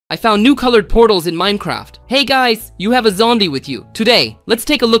I found new colored portals in Minecraft. Hey guys, you have a zombie with you. Today, let's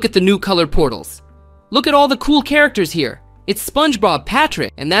take a look at the new colored portals. Look at all the cool characters here. It's SpongeBob,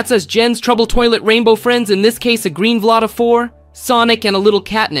 Patrick, and that's us Jen's Trouble Toilet Rainbow friends, in this case a green Vlada 4, Sonic, and a little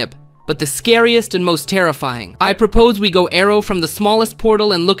Catnip. But the scariest and most terrifying. I propose we go arrow from the smallest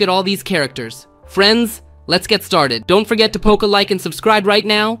portal and look at all these characters. Friends, let's get started. Don't forget to poke a like and subscribe right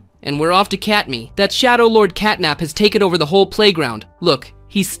now, and we're off to Catme. That Shadow Lord Catnap has taken over the whole playground. Look,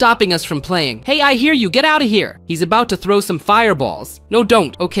 he's stopping us from playing. Hey, I hear you, get out of here. He's about to throw some fireballs. No,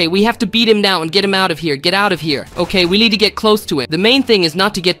 don't. Okay, we have to beat him now and get him out of here. Get out of here. Okay, we need to get close to him. The main thing is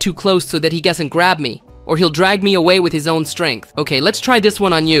not to get too close so that he doesn't grab me, or he'll drag me away with his own strength. Okay, let's try this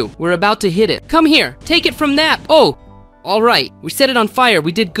one on you. We're about to hit it. Come here, take it from that. Oh, all right, we set it on fire,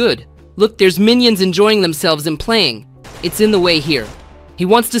 we did good. Look, there's minions enjoying themselves and playing. It's in the way here. He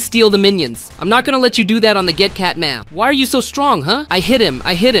wants to steal the minions. I'm not gonna let you do that on the Get Cat map. Why are you so strong, huh? I hit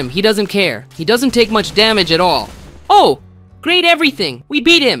him, he doesn't care. He doesn't take much damage at all. Oh, great everything, we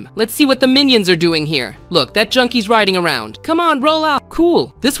beat him. Let's see what the minions are doing here. Look, that junkie's riding around. Come on, roll out.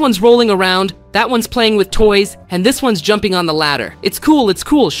 Cool, this one's rolling around, that one's playing with toys, and this one's jumping on the ladder. It's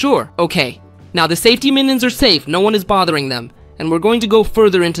cool, sure. Okay, now the safety minions are safe, no one is bothering them. And we're going to go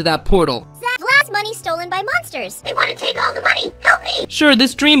further into that portal. Vlad's money stolen by monsters. They want to take all the money. Help me. Sure,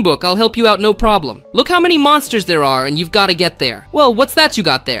 this dream book, I'll help you out, no problem. Look how many monsters there are, and you've got to get there. Well, what's that you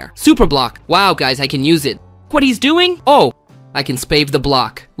got there? Super block. Wow, guys, I can use it. What he's doing? Oh, I can spave the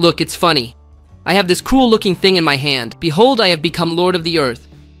block. Look, it's funny. I have this cool looking thing in my hand. Behold, I have become Lord of the Earth.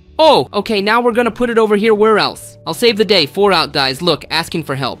 Oh, okay, now we're gonna put it over here. Where else? I'll save the day. 4 out, guys. Look, asking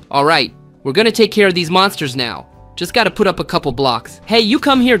for help. All right, we're gonna take care of these monsters now. Just gotta put up a couple blocks. Hey, you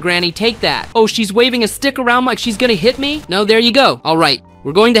come here, Granny, take that. Oh, she's waving a stick around like she's gonna hit me? No, there you go. All right,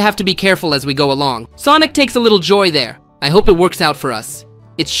 we're going to have to be careful as we go along. Sonic takes a little joy there. I hope it works out for us.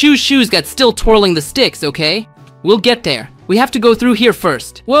 It's Shoes that's still twirling the sticks, okay? We'll get there. We have to go through here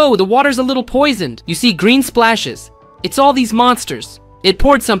first. Whoa, the water's a little poisoned. You see green splashes. It's all these monsters. It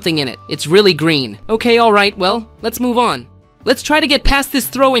poured something in it. It's really green. Okay, all right, well, let's move on. Let's try to get past this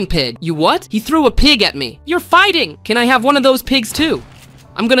throwing pig. You what? He threw a pig at me. You're fighting! Can I have one of those pigs too?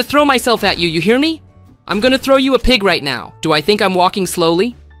 I'm gonna throw myself at you, you hear me? I'm gonna throw you a pig right now. Do I think I'm walking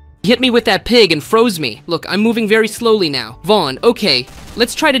slowly? He hit me with that pig and froze me. Look, I'm moving very slowly now. Vaughn, okay,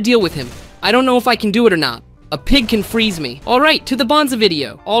 let's try to deal with him. I don't know if I can do it or not. A pig can freeze me. All right, to the Bonza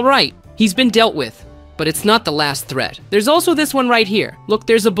video. All right, he's been dealt with. But it's not the last threat. There's also this one right here. Look,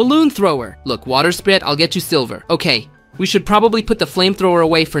 there's a balloon thrower. Look, water spit, I'll get you silver. Okay. We should probably put the flamethrower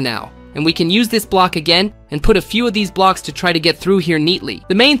away for now, and we can use this block again and put a few of these blocks to try to get through here neatly.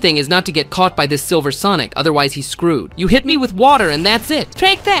 The main thing is not to get caught by this silver Sonic, otherwise he's screwed. You hit me with water and that's it.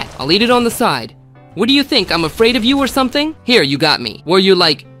 Take that! I'll eat it on the side. What do you think, I'm afraid of you or something? Here, you got me. Were you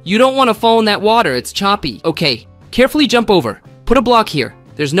like, you don't want to fall in that water, it's choppy. Okay, carefully jump over. Put a block here.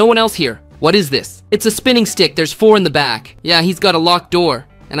 There's no one else here. What is this? It's a spinning stick, there's 4 in the back. Yeah, he's got a locked door.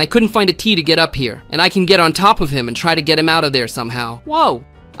 And I couldn't find a key to get up here. And I can get on top of him and try to get him out of there somehow. Whoa!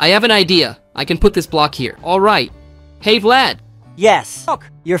 I have an idea. I can put this block here. All right. Hey, Vlad. Yes. Look,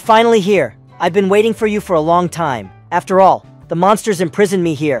 you're finally here. I've been waiting for you for a long time. After all, the monsters imprisoned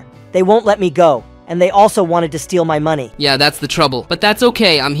me here. They won't let me go. And they also wanted to steal my money. Yeah, that's the trouble. But that's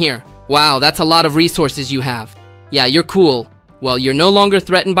okay, I'm here. Wow, that's a lot of resources you have. Yeah, you're cool. Well, you're no longer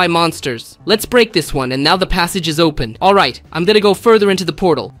threatened by monsters. Let's break this one, and now the passage is open. All right, I'm gonna go further into the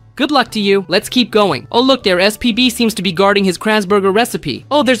portal. Good luck to you. Let's keep going. Oh, look there, SPB seems to be guarding his Krabsburger recipe.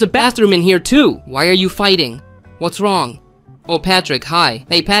 Oh, there's a bathroom in here, too. Why are you fighting? What's wrong? Oh, Patrick, hi.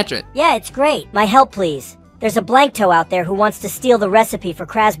 Hey, Patrick. Yeah, it's great. My help, please. There's a blank toe out there who wants to steal the recipe for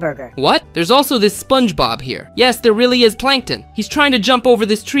Krabsburger. What? There's also this SpongeBob here. Yes, there really is Plankton. He's trying to jump over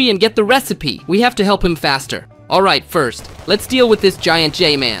this tree and get the recipe. We have to help him faster. Alright, first, let's deal with this giant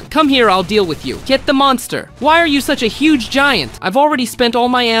J-Man. Come here, I'll deal with you. Get the monster. Why are you such a huge giant? I've already spent all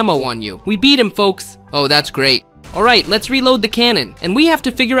my ammo on you. We beat him, folks. Oh, that's great. Alright, let's reload the cannon. And we have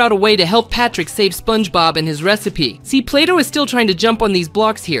to figure out a way to help Patrick save SpongeBob and his recipe. See, Plato is still trying to jump on these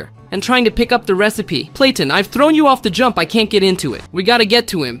blocks here and trying to pick up the recipe. Platon, I've thrown you off the jump, I can't get into it. We gotta get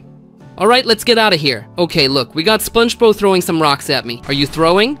to him. Alright, let's get out of here. Okay, look, we got SpongeBob throwing some rocks at me. Are you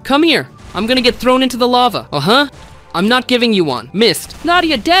throwing? Come here. I'm gonna get thrown into the lava. Uh-huh. I'm not giving you one. Missed.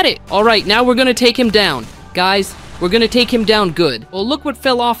 Nadia did it! Alright, now we're gonna take him down. Guys, we're gonna take him down good. Oh, look what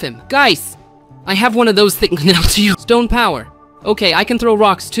fell off him. Guys, I have one of those things now to you. Stone power. Okay, I can throw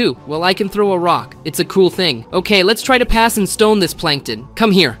rocks too. Well, I can throw a rock. It's a cool thing. Okay, let's try to pass and stone this Plankton.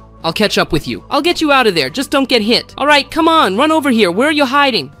 Come here. I'll catch up with you. I'll get you out of there. Just don't get hit. Alright, come on. Run over here. Where are you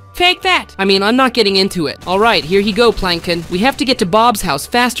hiding? Take that! I mean, I'm not getting into it. Alright, here you go, Plankton. We have to get to Bob's house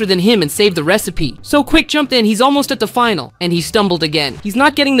faster than him and save the recipe. So quick jump in, he's almost at the final. And he stumbled again. He's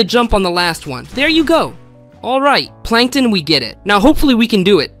not getting the jump on the last one. There you go. Alright, Plankton, we get it. Now hopefully we can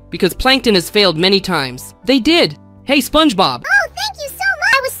do it, because Plankton has failed many times. They did! Hey, SpongeBob! Oh, thank you so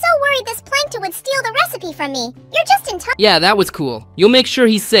much! I was so worried this Plankton would steal the recipe from me. You're just in time. Yeah, that was cool. You'll make sure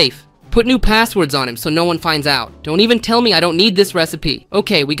he's safe. Put new passwords on him so no one finds out. Don't even tell me I don't need this recipe.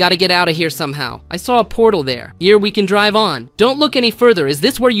 Okay, we gotta get out of here somehow. I saw a portal there. Here we can drive on. Don't look any further. Is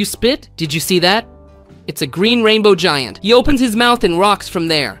this where you spit? Did you see that? It's a green rainbow giant. He opens his mouth and rocks from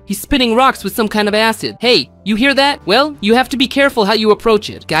there. He's spitting rocks with some kind of acid. Hey, you hear that? Well, you have to be careful how you approach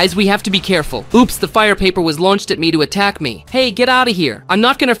it. Guys, we have to be careful. Oops, the fire paper was launched at me to attack me. Hey, get out of here. I'm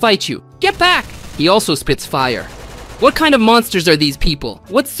not gonna fight you. Get back! He also spits fire. What kind of monsters are these people?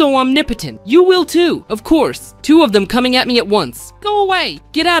 What's so omnipotent? You will too, of course. Two of them coming at me at once. Go away!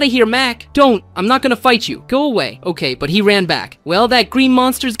 Get out of here, Mac! Don't! I'm not gonna fight you. Go away. Okay, but he ran back. Well, that green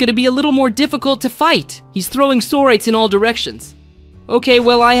monster's gonna be a little more difficult to fight. He's throwing sorites in all directions. Okay,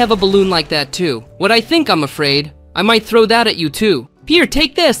 well, I have a balloon like that too. What I think, I'm afraid. I might throw that at you too. Here,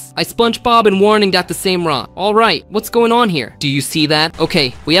 take this! I SpongeBob and Warning got the same rock. Alright, what's going on here? Do you see that?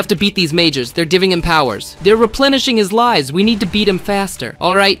 Okay, we have to beat these mages. They're giving him powers. They're replenishing his lives. We need to beat him faster.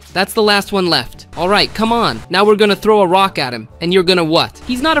 Alright, that's the last one left. Alright, come on. Now we're gonna throw a rock at him. And you're gonna what?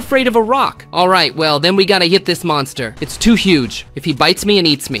 He's not afraid of a rock. Alright, well, then we gotta hit this monster. It's too huge. If he bites me and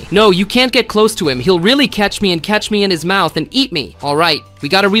eats me. No, you can't get close to him. He'll really catch me in his mouth and eat me. Alright, we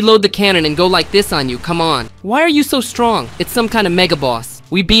gotta reload the cannon and go like this on you. Come on. Why are you so strong? It's some kind of mega boss.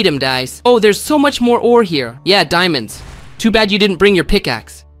 We beat him, guys. Oh, there's so much more ore here. Yeah, diamonds. Too bad you didn't bring your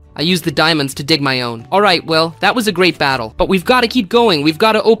pickaxe. I used the diamonds to dig my own. Alright, well, that was a great battle. But we've gotta keep going. We've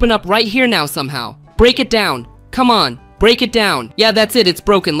gotta open up right here now somehow. Break it down. Come on. Break it down. Yeah, that's it. It's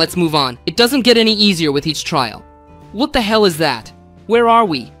broken. Let's move on. It doesn't get any easier with each trial. What the hell is that? Where are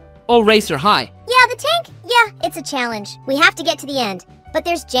we? Oh, Racer, hi. Yeah, the tank? Yeah, it's a challenge. We have to get to the end. But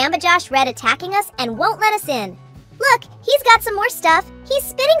there's Jamba Josh Red attacking us and won't let us in. Look, he's got some more stuff. He's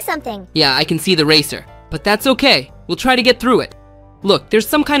spitting something. Yeah, I can see the Racer. But that's okay. We'll try to get through it. Look, there's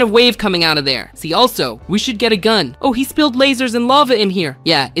some kind of wave coming out of there. See, also, we should get a gun. Oh, he spilled lasers and lava in here.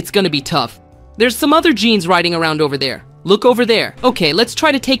 Yeah, it's gonna be tough. There's some other genes riding around over there. Look over there. Okay, let's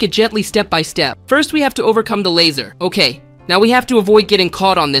try to take it gently step by step. First, we have to overcome the laser. Okay, now we have to avoid getting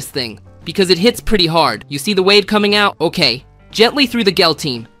caught on this thing, because it hits pretty hard. You see the wave coming out? Okay, gently through the Gel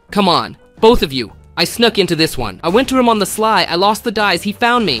team. Come on, both of you. I snuck into this one. I went to him on the sly. I lost the dice. He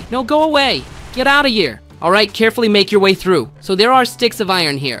found me. No, go away. Get out of here. Alright, carefully make your way through. So there are sticks of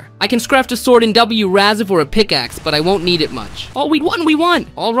iron here. I can craft a sword in W Raziv or a pickaxe, but I won't need it much. Oh, we won!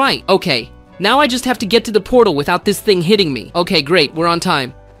 Alright, okay. Now I just have to get to the portal without this thing hitting me. Okay, great, we're on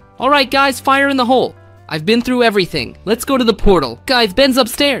time. Alright guys, fire in the hole. I've been through everything. Let's go to the portal. Guys, Ben's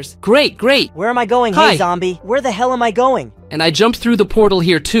upstairs. Great. Where am I going? Hi. Hey, zombie. Where the hell am I going? And I jumped through the portal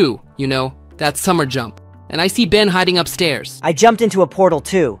here too, you know, that summer jump. And I see Ben hiding upstairs. I jumped into a portal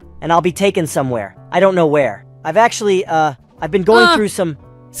too, and I'll be taken somewhere. I don't know where. I've actually, I've been going through some...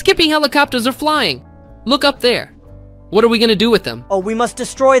 Skipping helicopters are flying. Look up there. What are we gonna do with them? Oh, we must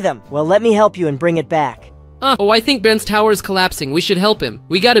destroy them. Well, let me help you and bring it back. Oh, I think Ben's tower is collapsing. We should help him.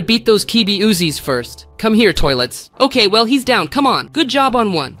 We gotta beat those Kibi Uzis first. Come here, toilets. Okay, well, he's down. Come on. Good job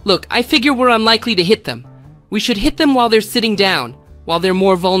on one. Look, I figure we're unlikely to hit them. We should hit them while they're sitting down, while they're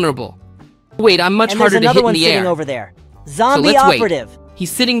more vulnerable. Wait, I'm much harder to hit in the air. And there's another one sitting over there. Zombie so let's operative. Wait.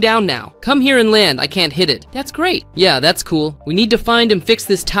 He's sitting down now. Come here and land. I can't hit it. That's great. Yeah, that's cool. We need to find and fix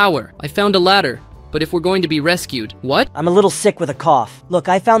this tower. I found a ladder. But if we're going to be rescued... What? I'm a little sick with a cough. Look,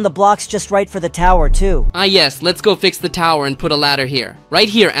 I found the blocks just right for the tower, too. Ah, yes. Let's go fix the tower and put a ladder here. Right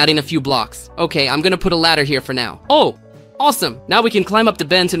here, adding a few blocks. Okay, I'm gonna put a ladder here for now. Oh! Awesome! Now we can climb up to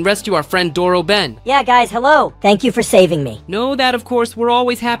Ben's and rescue our friend Doro Ben. Yeah, guys, hello. Thank you for saving me. Know that, of course, we're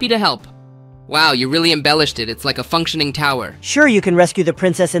always happy to help. Wow, you really embellished it. It's like a functioning tower. Sure, you can rescue the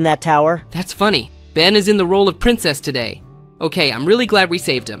princess in that tower. That's funny. Ben is in the role of princess today. Okay, I'm really glad we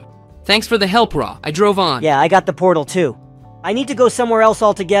saved him. Thanks for the help, Raw. I drove on. Yeah, I got the portal too. I need to go somewhere else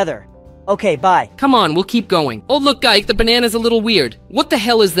altogether. Okay, bye. Come on, we'll keep going. Oh, look, guys, the banana's a little weird. What the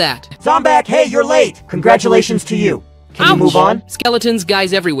hell is that? Zomback, hey, you're late! Congratulations to you. Can you move on? Skeletons,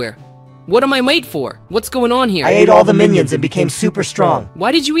 guys everywhere. What am I late for? What's going on here? I ate all the minions and became super strong.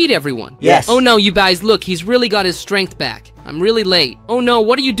 Why did you eat everyone? Yes. Oh no, you guys, look, he's really got his strength back. I'm really late. Oh no,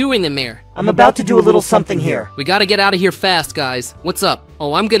 what are you doing in there? I'm about to do a little something here. We gotta get out of here fast, guys. What's up?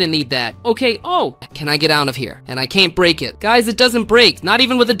 Oh, I'm gonna need that. Okay, oh, can I get out of here? And I can't break it. Guys, it doesn't break, not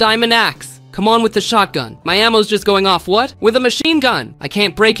even with a diamond axe. Come on with the shotgun. My ammo's just going off. What? With a machine gun. I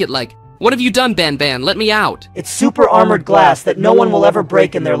can't break it like. What have you done, Ban Ban? Let me out. It's super armored glass that no one will ever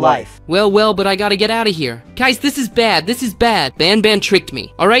break in their life. Well, but I gotta get out of here. Guys, this is bad. This is bad. Ban Ban tricked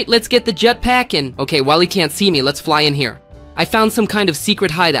me. Alright, let's get the jetpack and... Okay, while he can't see me, let's fly in here. I found some kind of secret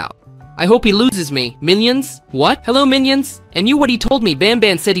hideout. I hope he loses me. Minions? What? Hello, minions? And you what he told me. Ban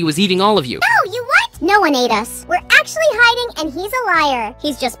Ban said he was eating all of you. No, you what? No one ate us. We're actually hiding and he's a liar.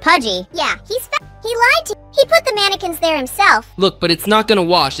 He's just pudgy. Yeah, he lied to... He put the mannequins there himself. Look, but it's not gonna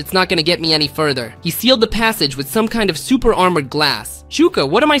wash. It's not gonna get me any further. He sealed the passage with some kind of super armored glass. Shuka,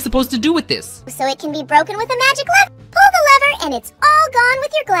 what am I supposed to do with this? So it can be broken with a magic lever. Pull the lever and it's all gone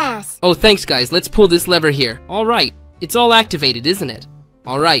with your glass. Oh, thanks guys. Let's pull this lever here. Alright. It's all activated, isn't it?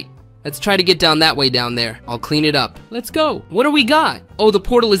 Alright. Let's try to get down that way down there. I'll clean it up. Let's go. What do we got? Oh, the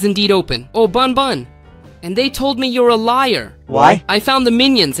portal is indeed open. Oh, Bun Bun. And they told me you're a liar. Why? I found the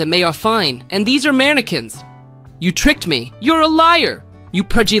minions and they are fine. And these are mannequins. You tricked me. You're a liar. You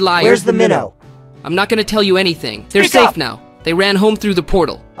pudgy liar. Where's the minnow? I'm not gonna tell you anything. They're Speak safe up. now. They ran home through the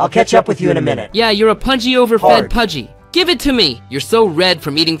portal. I'll catch up with you in a minute. Yeah, you're a pudgy overfed Hard. pudgy. Give it to me. You're so red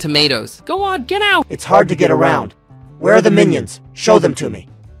from eating tomatoes. Go on, get out. It's hard to get around. Where are the minions? Show them to me.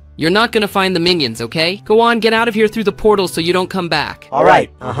 You're not gonna find the minions, okay? Go on, get out of here through the portal so you don't come back. Alright,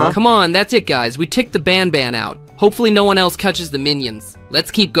 Come on, that's it guys. We ticked the Ban Ban out. Hopefully no one else catches the minions.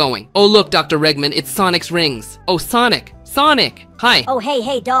 Let's keep going. Oh look, Dr. Regman, it's Sonic's rings. Oh, Sonic. Sonic! Hi. Oh,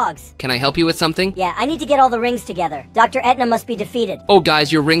 hey, dogs. Can I help you with something? Yeah, I need to get all the rings together. Dr. Etna must be defeated. Oh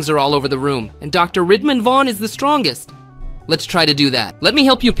guys, your rings are all over the room. And Dr. Ridman Vaughn is the strongest. Let's try to do that. Let me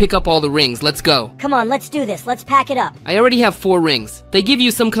help you pick up all the rings. Let's go. Come on, let's do this. Let's pack it up. I already have 4 rings. They give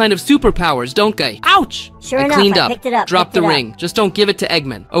you some kind of superpowers, don't they? Ouch! Sure I enough, cleaned I up. picked it up, Drop picked the it up. ring. Just don't give it to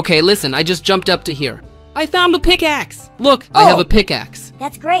Eggman. Okay, listen, I just jumped up to here. I found a pickaxe! Look, I have a pickaxe.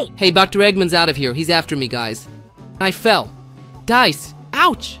 That's great. Hey, Dr. Eggman's out of here. He's after me, guys. I fell. Dice.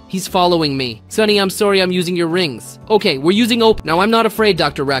 Ouch! He's following me. Sonny, I'm sorry I'm using your rings. Okay, we're using open. Now, I'm not afraid,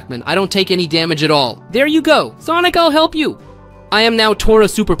 Dr. Rackman. I don't take any damage at all. There you go. Sonic, I'll help you. I am now Tora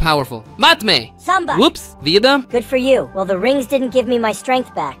super powerful. Matme! Samba. Whoops. Vida? Good for you. Well, the rings didn't give me my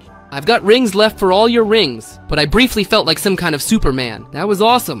strength back. I've got rings left for all your rings, but I briefly felt like some kind of Superman. That was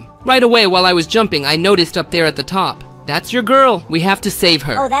awesome. Right away, while I was jumping, I noticed up there at the top. That's your girl. We have to save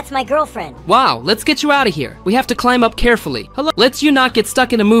her. Oh, that's my girlfriend. Wow, let's get you out of here. We have to climb up carefully. Hello. Let's you not get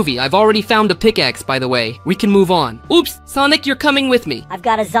stuck in a movie. I've already found a pickaxe, by the way. We can move on. Oops, Sonic, you're coming with me. I've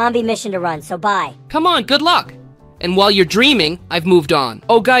got a zombie mission to run, so bye. Come on, good luck. And while you're dreaming, I've moved on.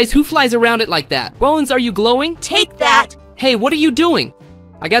 Oh, guys, who flies around it like that? Bones, are you glowing? Take that! Hey, what are you doing?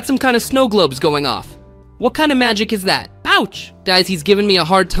 I got some kind of snow globes going off. What kind of magic is that? Ouch! Guys, he's giving me a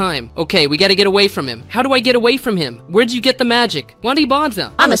hard time. Okay, we gotta get away from him. How do I get away from him? Where'd you get the magic? Wandi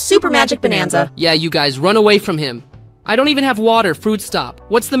Bonza. I'm a super magic bonanza. Yeah, you guys, run away from him. I don't even have water, fruit stop.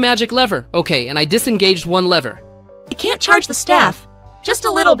 What's the magic lever? Okay, and I disengaged one lever. I can't charge the staff. Just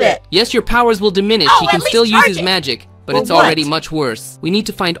a little bit. Yes, your powers will diminish. Oh, He can at least still use charge his it. magic, but Well, it's already what? much worse. We need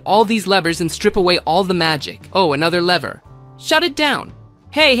to find all these levers and strip away all the magic. Oh, another lever. Shut it down.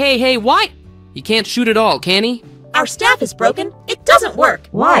 Hey, what? He can't shoot at all, can he? Our staff is broken. It doesn't work.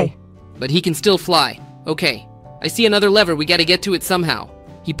 Why? But he can still fly. Okay, I see another lever. We gotta get to it somehow.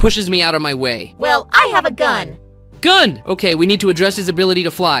 He pushes me out of my way. Well, I have a gun. Gun! Okay, we need to address his ability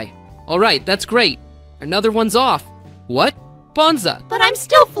to fly. Alright, that's great. Another one's off. What? Bonza! But I'm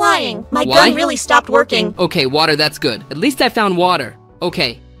still flying. My Why? gun really stopped working. Okay, water, that's good. At least I found water.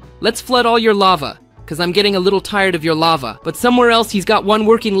 Okay, let's flood all your lava, because I'm getting a little tired of your lava. But somewhere else he's got one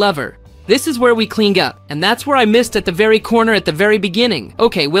working lever. This is where we clean up, and that's where I missed at the very corner at the very beginning.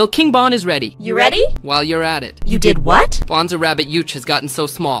 Okay, well, King Bon is ready. You ready? While you're at it. You did what? Bonza Rabbit Yuch has gotten so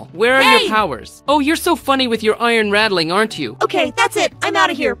small. Where are Hey! your powers? Oh, you're so funny with your iron rattling, aren't you? Okay, that's it. I'm out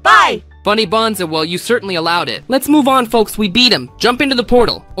of here. Bye. Bunny Bonza, well, you certainly allowed it. Let's move on, folks. We beat him. Jump into the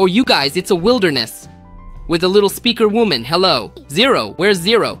portal. Or you guys, it's a wilderness. With a little speaker woman. Hello. Zero. Where's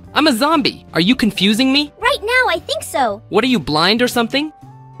Zero? I'm a zombie. Are you confusing me? Right now, I think so. What, are you blind or something?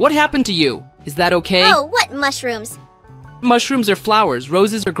 What happened to you? Is that okay? Oh, what mushrooms? Mushrooms are flowers.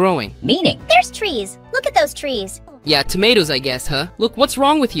 Roses are growing. Meaning? There's trees. Look at those trees. Yeah, tomatoes, I guess, huh? Look, what's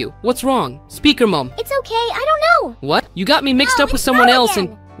wrong with you? What's wrong? Speaker mom. It's okay, I don't know. What? You got me mixed No, up with it's someone wrong else again.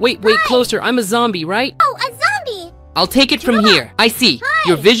 and... Wait, closer. I'm a zombie, right? Oh, a zombie! I'll take it from Mama. here. I see. Hi.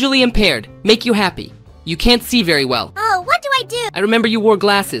 You're visually impaired. Make you happy. You can't see very well. Oh, what do I do? I remember you wore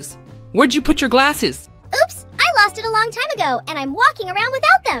glasses. Where'd you put your glasses? Oops, I lost it a long time ago, and I'm walking around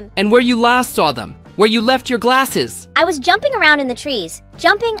without them. And where you last saw them? Where you left your glasses? I was jumping around in the trees.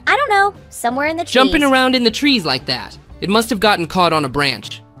 Jumping, I don't know, somewhere in the trees. Jumping around in the trees like that. It must have gotten caught on a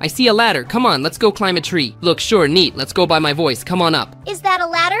branch. I see a ladder. Come on, let's go climb a tree. Look, sure, neat. Let's go by my voice. Come on up. Is that a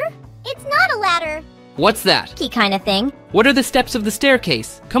ladder? It's not a ladder. What's that? Key kind of thing. What are the steps of the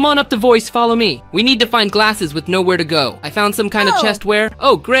staircase? Come on up the voice, follow me. We need to find glasses with nowhere to go. I found some kind of Oh. chestware.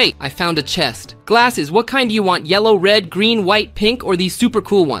 Oh, great. I found a chest. Glasses, what kind do you want? Yellow, red, green, white, pink, or these super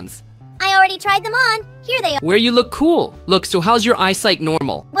cool ones? I already tried them on. Here they are. Where you look cool. Look, so how's your eyesight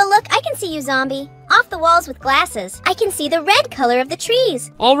normal? Well, look, I can see you, zombie. Off the walls with glasses. I can see the red color of the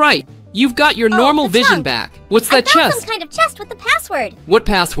trees. All right. You've got your Oh, normal the vision trunk. back. What's I that found chest? some kind of chest with the password. What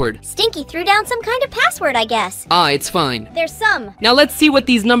password? Stinky threw down some kind of password, I guess. Ah, it's fine. There's some. Now let's see what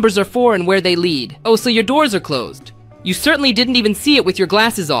these numbers are for and where they lead. Oh, so your doors are closed. You certainly didn't even see it with your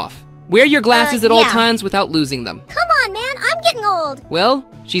glasses off. Wear your glasses at all yeah. times without losing them. Come on, man, I'm getting old. Well,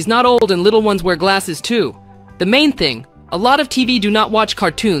 she's not old and little ones wear glasses too. The main thing, a lot of TV do not watch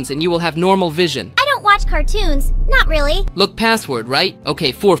cartoons and you will have normal vision. I don't watch cartoons. Not really. Look, password, right?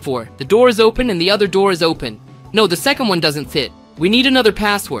 Okay, 4-4. The door is open and the other door is open. No, the second one doesn't fit. We need another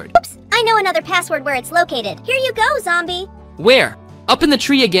password. Oops, I know another password where it's located. Here you go, zombie. Where? Up in the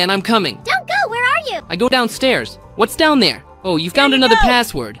tree again, I'm coming. Don't go, where are you? I go downstairs. What's down there? Oh, you found you another go.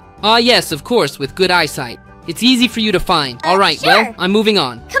 password. Ah, yes, of course, with good eyesight. It's easy for you to find. All right, sure. well, I'm moving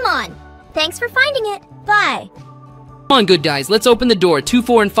on. Come on. Thanks for finding it. Bye. Come on, good guys, let's open the door. 2,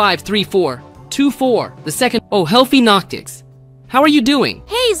 4, and 5, 3, 4. 2, 4. The second. Oh, healthy Noctix. How are you doing?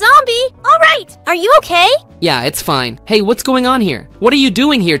 Hey, zombie! Alright! Are you okay? Yeah, it's fine. Hey, what's going on here? What are you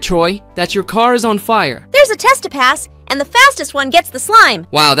doing here, Troy? That your car is on fire. There's a test to pass, and the fastest one gets the slime.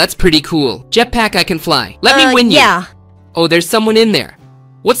 Wow, that's pretty cool. Jetpack, I can fly. Let me win you. Yeah. Oh, there's someone in there.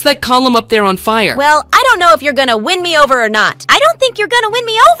 What's that column up there on fire? Well, I don't know if you're gonna win me over or not. I don't think you're gonna win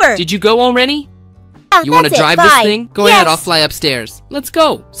me over. Did you go already? Oh, You want to that's it. drive Bye. this thing? Go ahead, Yes. I'll fly upstairs. Let's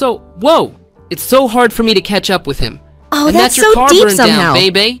go. So, whoa. It's so hard for me to catch up with him. Oh, and that's your so car deep burned somehow. down,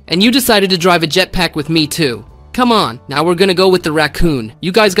 baby. And you decided to drive a jetpack with me too. Come on, now we're gonna go with the raccoon.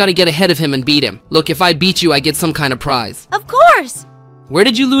 You guys gotta get ahead of him and beat him. Look, if I beat you, I get some kind of prize. Of course. Where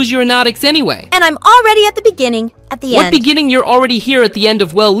did you lose your Anotics anyway? And I'm already at the beginning, at the What end. beginning? You're already here at the end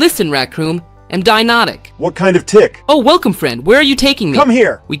of, well, listen, Raccoon. I'm Dinotic. What kind of tick? Oh, welcome, friend. Where are you taking me? Come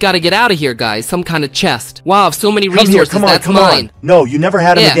here. We gotta get out of here, guys. Some kind of chest. Wow, so many Come here, resources. come on, That's come mine. on. No, you never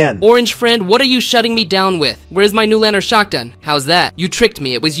had him Yeah, again. Orange friend, what are you shutting me down with? Where's my new lantern shotgun? How's that? You tricked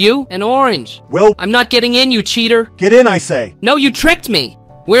me. It was you and Orange. Well, I'm not getting in, you cheater. get in, I say. No, you tricked me.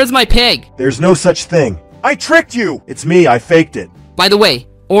 Where's my peg? There's no such thing. I tricked you. It's me, I faked it. By the way,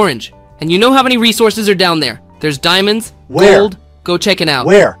 Orange, and you know how many resources are down there? There's diamonds, Where? gold. Go check it out.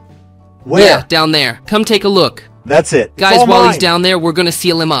 Where? Where? Yeah, down there. Come take a look. That's it. It's Guys, all while mine. he's down there, we're gonna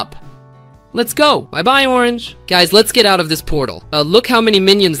seal him up. Let's go. Bye-bye, Orange. Guys, let's get out of this portal. Look how many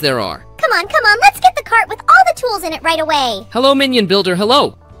minions there are. Come on, let's get the cart with all the tools in it right away. Hello, minion builder.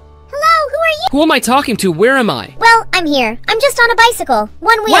 Hello. Hello, who are you? Who am I talking to? Where am I? Well, I'm here. I'm just on a bicycle.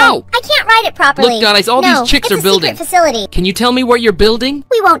 One wheel. Wow. I can't ride it properly. Look, guys, all No, these chicks it's are building. a secret facility. Can you tell me what you're building?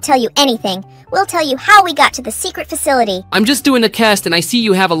 We won't tell you anything. We'll tell you how we got to the secret facility. I'm just doing a test and I see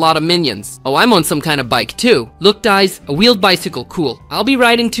you have a lot of minions. Oh, I'm on some kind of bike too. Look, guys, a wheeled bicycle. Cool. I'll be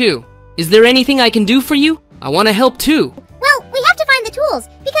riding too. Is there anything I can do for you? I want to help too. Well, we have to find the tools,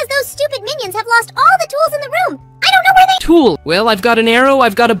 because those stupid minions have lost all the tools in the room. I don't know where they... Tool. Well, I've got an arrow,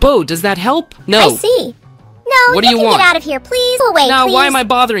 I've got a bow. Does that help? No. I see. No, What do you can want? get out of here, please. Go away, Now, please. why am I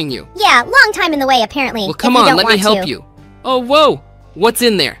bothering you? Yeah, long time in the way, apparently. Well, come if you on, don't let me want help to. you. Oh, whoa. What's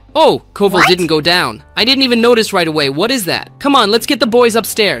in there? Oh, Koval What? didn't go down. I didn't even notice right away. What is that? Come on, let's get the boys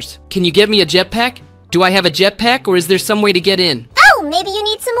upstairs. Can you get me a jetpack? Do I have a jetpack or is there some way to get in? Oh, maybe you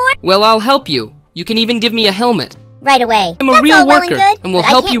need some more? Well, I'll help you. You can even give me a helmet. Right away. I'm a That's real all well worker and, good, and will but I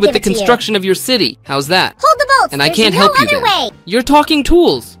help can't you with give the it to you. construction of your city. How's that? Hold the bolts. And I There's can't no help you other then. way. You're talking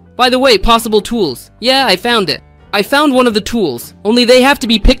tools. By the way, possible tools. Yeah, I found it. I found one of the tools. Only they have to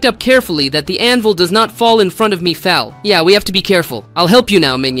be picked up carefully that the anvil does not fall in front of me foul. Yeah, we have to be careful. I'll help you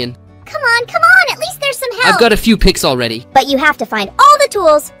now, minion. Come on. At least there's some help. I've got a few picks already. But you have to find all the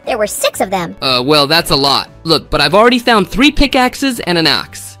tools. There were 6 of them. Well, that's a lot. Look, but I've already found 3 pickaxes and an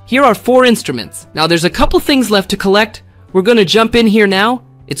axe. Here are 4 instruments. Now there's a couple things left to collect. We're gonna jump in here now.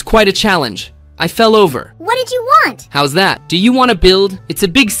 It's quite a challenge. I fell over. What did you want? How's that? Do you want to build? It's a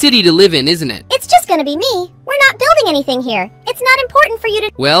big city to live in, isn't it? It's just gonna be me. We're not building anything here. It's not important for you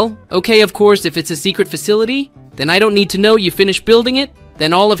to... Well, okay, of course, if it's a secret facility, then I don't need to know you finished building it,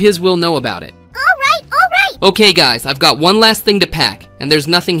 then all of his will know about it. All right. Okay, guys, I've got one last thing to pack, and there's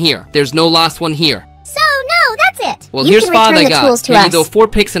nothing here. There's no last one here. So, no, that's it. Well, you here's can 5 return I the got. tools to Here us. you go, 4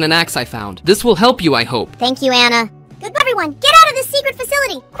 picks and an axe I found. This will help you, I hope. Thank you, Anna. Goodbye, everyone. Get out of this secret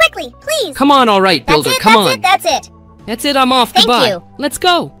facility. Quickly, please. Come on, all right, That's builder, it, come that's on. it, that's it. That's it, I'm off. Thank Goodbye. you. Let's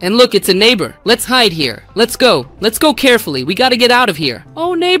go. And look, it's a neighbor. Let's hide here. Let's go. Let's go carefully. We gotta get out of here.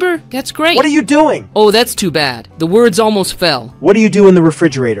 Oh, neighbor, that's great. What are you doing? Oh, that's too bad. The words almost fell. What do you do in the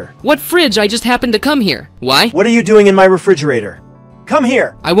refrigerator? What fridge? I just happened to come here. Why? What are you doing in my refrigerator? Come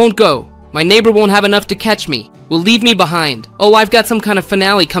here. I won't go. My neighbor won't have enough to catch me. Will leave me behind. Oh, I've got some kind of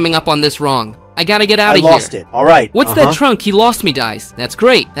finale coming up on this wrong. I gotta get out I of here. lost it. All right. What's that trunk? He lost me, Dice. That's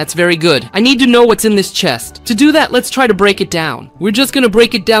great. That's very good. I need to know what's in this chest. To do that, let's try to break it down. We're just gonna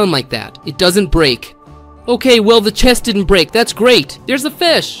break it down like that. It doesn't break. Okay, well, the chest didn't break. That's great. There's a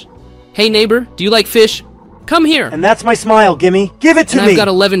fish. Hey, neighbor, do you like fish? Come here. And that's my smile, Gimme. Give it to And me. I've got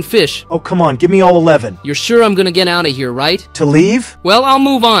 11 fish. Oh, come on. Give me all 11. You're sure I'm gonna get out of here, right? To leave? Well, I'll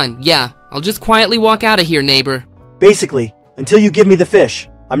move on. Yeah, I'll just quietly walk out of here, neighbor. Basically, until you give me the fish,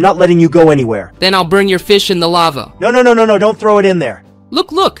 I'm not letting you go anywhere. Then I'll burn your fish in the lava. No, don't throw it in there.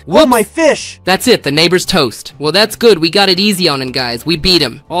 Look, look. Whoa, my fish! That's it, the neighbor's toast. Well, that's good. We got it easy on him, guys. We beat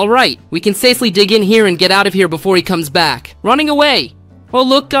him. All right, we can safely dig in here and get out of here before he comes back. Running away. Oh,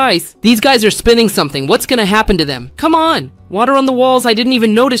 look, guys. These guys are spinning something. What's gonna happen to them? Come on. Water on the walls. I didn't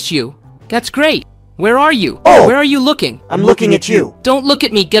even notice you. That's great. Where are you? Oh! Where are you looking? I'm looking at you. Don't look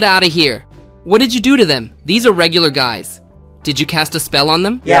at me. Get out of here. What did you do to them? These are regular guys. Did you cast a spell on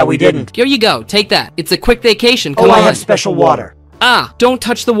them? Yeah, we didn't. Here you go. Take that. It's a quick vacation. Oh, Come I on. have special water. Ah, don't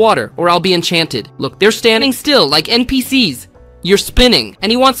touch the water or I'll be enchanted. Look, they're standing still like NPCs. You're spinning,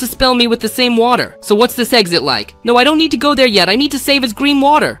 and he wants to spell me with the same water. So what's this exit like? No, I don't need to go there yet. I need to save his green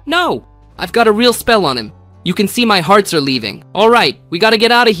water. No, I've got a real spell on him. You can see my hearts are leaving. All right, we gotta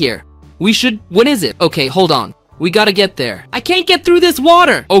get out of here. We should, when is it? Okay, hold on. We gotta get there. I can't get through this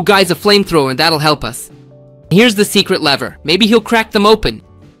water. Oh, guys, a flamethrower, and that'll help us. Here's the secret lever. Maybe he'll crack them open.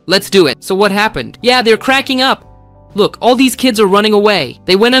 Let's do it. So what happened? Yeah, they're cracking up. Look, all these kids are running away.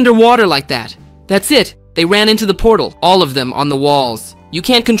 They went underwater like that. That's it. They ran into the portal. All of them on the walls. You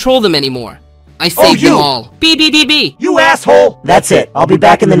can't control them anymore. I saved them all. B. You asshole! That's it. I'll be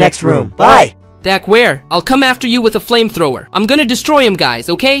back in the next room. Bye! Dak, where? I'll come after you with a flamethrower. I'm gonna destroy him, guys,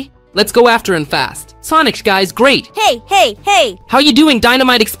 okay? Let's go after him fast. Sonic, guys, great. Hey! How you doing?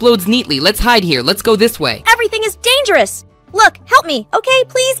 Dynamite explodes neatly. Let's hide here. Let's go this way. Everything is dangerous! Look, help me, okay?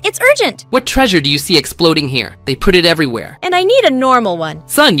 Please, it's urgent. What treasure do you see exploding here? They put it everywhere. And I need a normal one.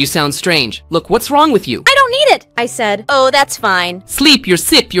 Son, you sound strange. Look, what's wrong with you? I don't need it, I said. Oh, that's fine. Sleep, you're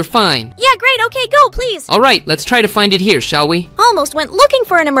sick, you're fine. Yeah, great, okay, go, please. Alright, let's try to find it here, shall we? Almost went looking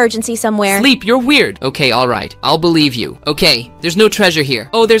for an emergency somewhere. Sleep, you're weird. Okay, alright. I'll believe you. Okay, there's no treasure here.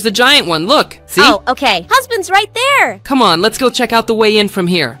 Oh, there's a giant one, look. See? Oh, okay. Husband's right there. Come on, let's go check out the way in from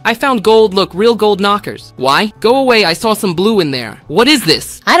here. I found gold, look, real gold knockers. Why? Go away, I saw some blue in there. What is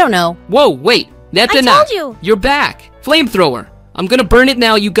this? I don't know. Whoa, wait. I told you. You're back. Flamethrower. I'm gonna burn it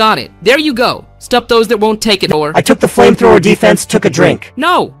now, you got it. There you go. Stop those that won't take it, or... I took the flamethrower defense, took a drink.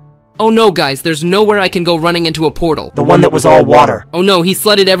 No. Oh no, guys, there's nowhere I can go running into a portal. The one that was all water. Oh no, he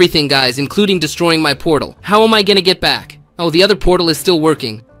flooded everything, guys, including destroying my portal. How am I gonna get back? Oh, the other portal is still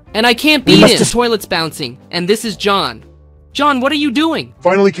working. And I can't beat it. The toilet's bouncing. And this is John. John, what are you doing?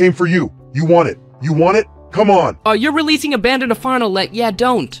 Finally came for you. You want it. You want it? Come on. You're releasing a bandit of Farnolet. Yeah,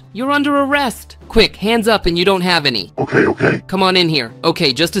 don't. You're under arrest. Quick, hands up and you don't have any. Okay. Come on in here.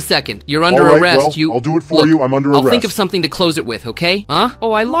 Okay, just a second. You're under All right, arrest. well, I'll do it for you. I'm under arrest. I'll think of something to close it with, okay? Huh?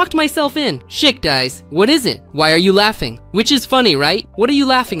 Oh, I locked myself in. Shit, guys. What is it? Why are you laughing? Which is funny, right? What are you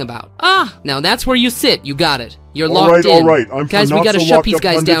laughing about? Ah, now that's where you sit. You got it. You're locked in. All right. I'm guys, for we not gotta so shut locked these up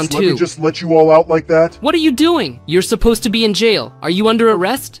guys pundits. down too. Let me just let you all out like that? What are you doing? You're supposed to be in jail. Are you under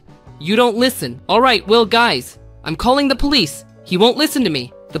arrest? You don't listen. All right, well, guys, I'm calling the police. He won't listen to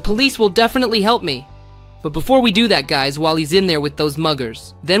me. The police will definitely help me. But before we do that, guys, while he's in there with those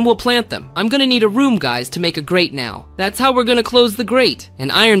muggers, then we'll plant them. I'm gonna need a room, guys, to make a grate now. That's how we're gonna close the grate.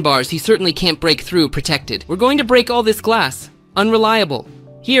 And iron bars he certainly can't break through protected. We're going to break all this glass. Unreliable.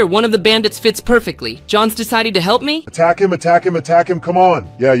 Here, one of the bandits fits perfectly. John's decided to help me? Attack him. Come on.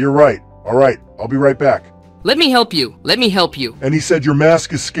 Yeah, you're right. All right, I'll be right back. Let me help you. And he said your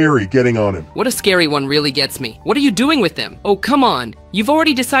mask is scary getting on him. What a scary one really gets me. What are you doing with them? Oh, come on. You've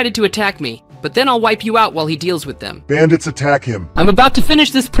already decided to attack me, but then I'll wipe you out while he deals with them. Bandits attack him. I'm about to finish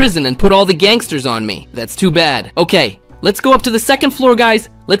this prison and put all the gangsters on me. That's too bad. Okay, let's go up to the second floor, guys.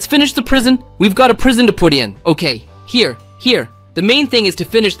 Let's finish the prison. We've got a prison to put in. Okay, here. The main thing is to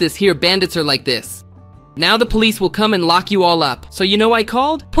finish this here. Bandits are like this. Now the police will come and lock you all up. So you know I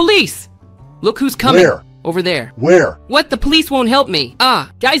called? Police! Look who's coming. Where? Over there. Where? What? The police won't help me.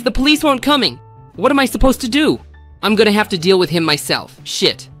 Guys, the police won't coming. What am I supposed to do? I'm gonna have to deal with him myself.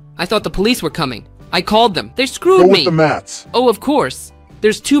 Shit. I thought the police were coming. I called them. They screwed Go me. with the mats. Oh, of course.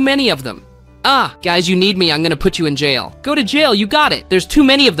 There's too many of them. Ah, guys, you need me, I'm gonna put you in jail. Go to jail, you got it. There's too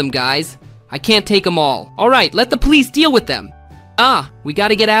many of them, guys. I can't take them all. Alright, let the police deal with them. Ah, we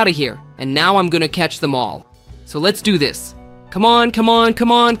gotta get out of here. And now I'm gonna catch them all. So let's do this. Come on, come on,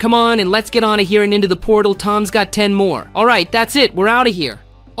 come on, come on, and let's get out of here and into the portal. Tom's got 10 more. Alright, that's it, we're out of here.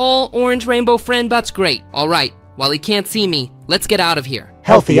 All orange rainbow friend, that's great. Alright, while he can't see me, let's get out of here.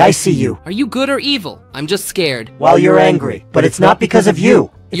 Healthy, I see you. Are you good or evil? I'm just scared. While you're angry, but it's not because of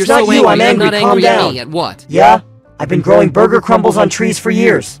you. It's You're not so you, angry, I'm you're angry, not calm angry at down. me, at what? Yeah? I've been growing burger crumbles on trees for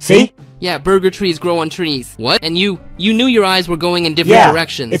years. See? Yeah, burger trees grow on trees. What? And you knew your eyes were going in different Yeah,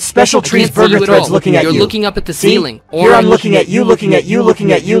 directions. it's special I trees can't see burger you at threads all. looking at You're you. looking up at the See? ceiling. Here I'm looking at you, looking at you,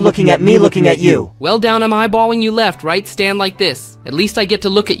 looking at you, looking at me, looking at you. Well, down, I'm eyeballing you left, right? Stand like this. At least I get to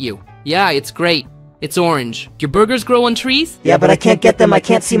look at you. Yeah, it's great. It's orange. Your burgers grow on trees? Yeah, but I can't get them, I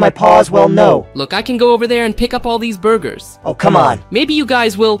can't see my paws, well, no. Look, I can go over there and pick up all these burgers. Oh, come on. Maybe you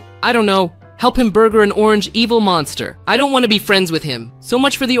guys will, I don't know, help him burger an orange evil monster. I don't want to be friends with him. So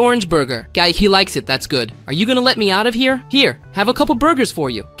much for the orange burger. Guy, he likes it, that's good. Are you gonna let me out of here? Here, have a couple burgers for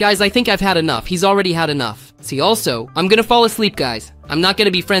you. Guys, I think I've had enough. He's already had enough. See, also, I'm gonna fall asleep, guys. I'm not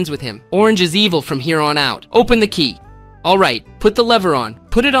gonna be friends with him. Orange is evil from here on out. Open the key. Alright, put the lever on.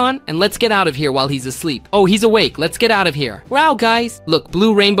 Put it on, and let's get out of here while he's asleep. Oh, he's awake. Let's get out of here. Wow, guys. Look,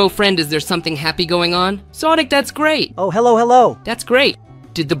 blue rainbow friend, is there something happy going on? Sonic, that's great. Oh, hello, hello. That's great.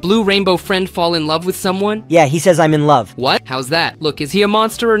 Did the blue rainbow friend fall in love with someone? Yeah, he says I'm in love. What? How's that? Look, is he a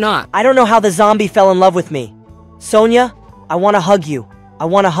monster or not? I don't know how the zombie fell in love with me. Sonia, I want to hug you. I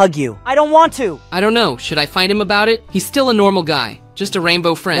want to hug you. I don't want to. I don't know. Should I find him about it? He's still a normal guy. Just a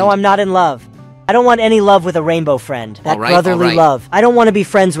rainbow friend. No, I'm not in love. I don't want any love with a rainbow friend. That All right, brotherly all right. love. I don't want to be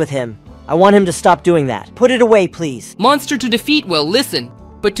friends with him. I want him to stop doing that. Put it away, please. Monster to defeat, well, listen.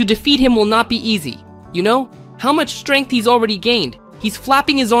 But to defeat him will not be easy. You know? How much strength he's already gained. He's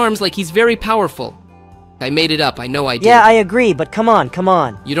flapping his arms like he's very powerful. I made it up, I know I did. Yeah, I agree, but come on, come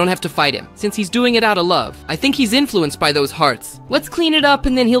on. You don't have to fight him, since he's doing it out of love. I think he's influenced by those hearts. Let's clean it up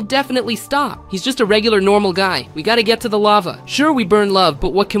and then he'll definitely stop. He's just a regular normal guy. We gotta get to the lava. Sure, we burn love,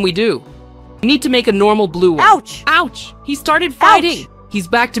 but what can we do? We need to make a normal blue one. Ouch! Ouch! He started fighting! Ouch! He's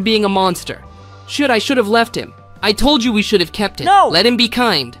back to being a monster. I should have left him. I told you we should have kept it. No! Let him be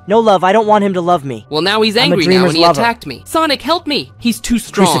kind. No love, I don't want him to love me. Well, now he's I'm a angry now dreamer's and he lover. attacked me. Sonic, help me! He's too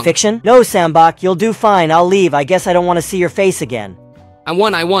strong. Crucifixion? No, Sambach, you'll do fine. I'll leave. I guess I don't want to see your face again. I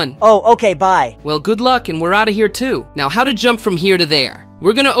won. Oh, okay, bye. Well, good luck, and we're out of here too. Now, how to jump from here to there?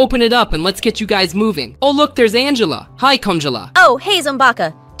 We're gonna open it up and let's get you guys moving. Oh, look, there's Angela. Hi, Conjula. Oh, hey,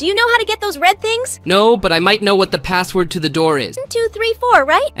 Zombaka. Do you know how to get those red things? No, but I might know what the password to the door is. 1, 2, 3, 4,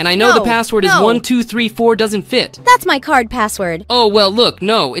 right? And I know the password is 1, 2, 3, 4 doesn't fit. That's my card password. Oh, well, look,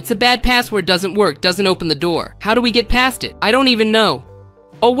 no, it's a bad password, doesn't work, doesn't open the door. How do we get past it? I don't even know.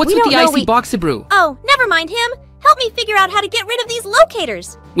 Oh, what's We with don't the know, icy boxabrew? Oh, never mind him. Help me figure out how to get rid of these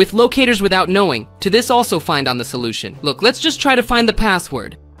locators. With locators without knowing. To this also find on the solution. Look, let's just try to find the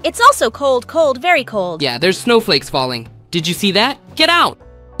password. It's also cold, very cold. Yeah, there's snowflakes falling. Did you see that? Get out!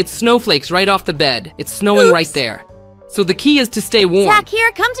 It's snowflakes right off the bed. It's snowing Oops. right there. So the key is to stay warm. Zach,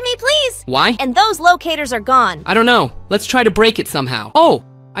 here, come to me, please. Why? And those locators are gone. I don't know. Let's try to break it somehow. Oh,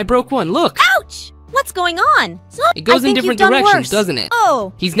 I broke one. Look. Ouch! What's going on? It goes in different directions, doesn't it?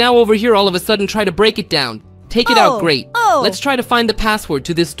 Oh. He's now over here all of a sudden try to break it down. Take it out, great. Oh. Let's try to find the password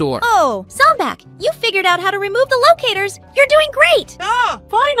to this door. Oh, Zombak, you figured out how to remove the locators. You're doing great. Ah,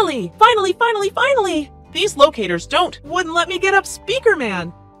 finally! These locators wouldn't let me get up Speaker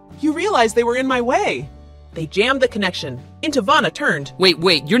Man. You realize they were in my way. They jammed the connection. Into Vanna turned. Wait,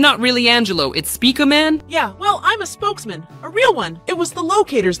 you're not really Angelo. It's Speaker Man? Yeah, well, I'm a spokesman. A real one. It was the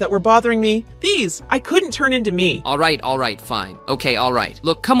locators that were bothering me. These, I couldn't turn into me. All right, fine. Okay, all right.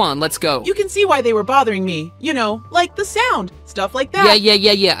 Look, come on, let's go. You can see why they were bothering me. You know, like the sound. Stuff like that.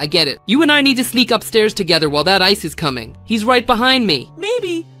 Yeah, I get it. You and I need to sneak upstairs together while that ice is coming. He's right behind me.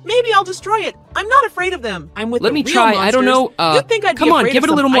 Maybe I'll destroy it. I'm not afraid of them. I'm with Let the me real try. monsters. I don't know. You'd think I'd be come on, afraid give of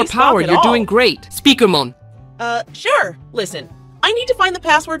it a little some more ice block power. at You're all. doing great. Speakermon. Sure. Listen, I need to find the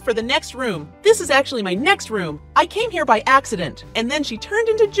password for the next room. This is actually my next room. I came here by accident, and then she turned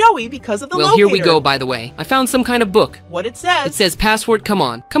into Joey because of the Well, locator. here we go, by the way. I found some kind of book. What it says. It says password, come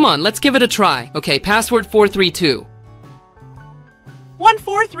on, let's give it a try. Okay, password 432.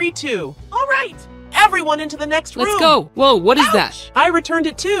 1432. All right. Everyone into the next room. Let's go. Whoa, what is that? Ouch! I returned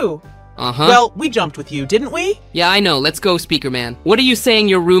it too. Uh-huh. Well, we jumped with you, didn't we? Yeah, I know. Let's go, Speaker Man. What are you saying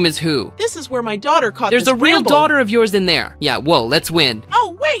your room is who? This is where my daughter caught There's this a real bramble. daughter of yours in there. Yeah, whoa, let's win.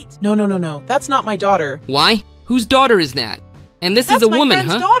 Oh, wait! No. That's not my daughter. Why? Whose daughter is that? And this That's is a my woman,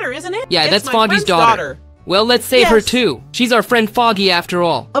 friend's huh? daughter, isn't it? Yeah, It's that's my Foggy's friend's daughter. Well, let's save her Yes. too. She's our friend Foggy after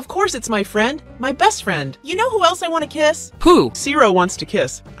all. Of course it's my friend. My best friend. You know who else I want to kiss? Who? Zero wants to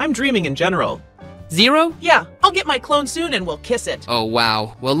kiss. I'm dreaming in general. Zero? Yeah, I'll get my clone soon and we'll kiss it. Oh,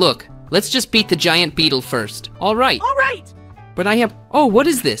 wow. Well, look. Let's just beat the giant beetle first. All right. All right. But I have... Oh, what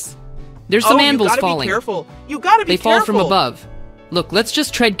is this? There's some anvils you gotta falling. be careful. You gotta be They careful. fall from above. Look, let's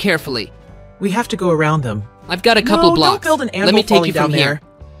just tread carefully. We have to go around them. I've got a couple No, blocks. don't build an anvil Let me take you falling from down here. there.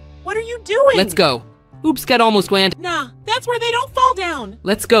 What are you doing? Let's go. Oops, got almost land. Nah, that's where they don't fall down.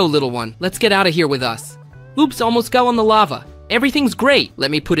 Let's go, little one. Let's get out of here with us. Oops, almost got on the lava. Everything's great.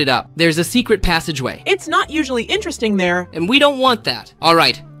 Let me put it up. There's a secret passageway. It's not usually interesting there. And we don't want that. All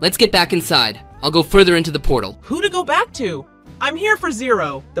right, let's get back inside. I'll go further into the portal. Who to go back to? I'm here for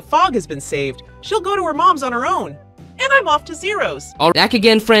Zero. The fog has been saved. She'll go to her mom's on her own. And I'm off to Zero's. All right, back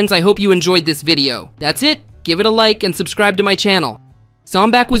again, friends. I hope you enjoyed this video. That's it. Give it a like and subscribe to my channel.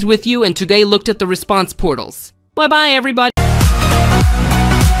 Zomback was with you and today looked at the response portals. Bye-bye, everybody.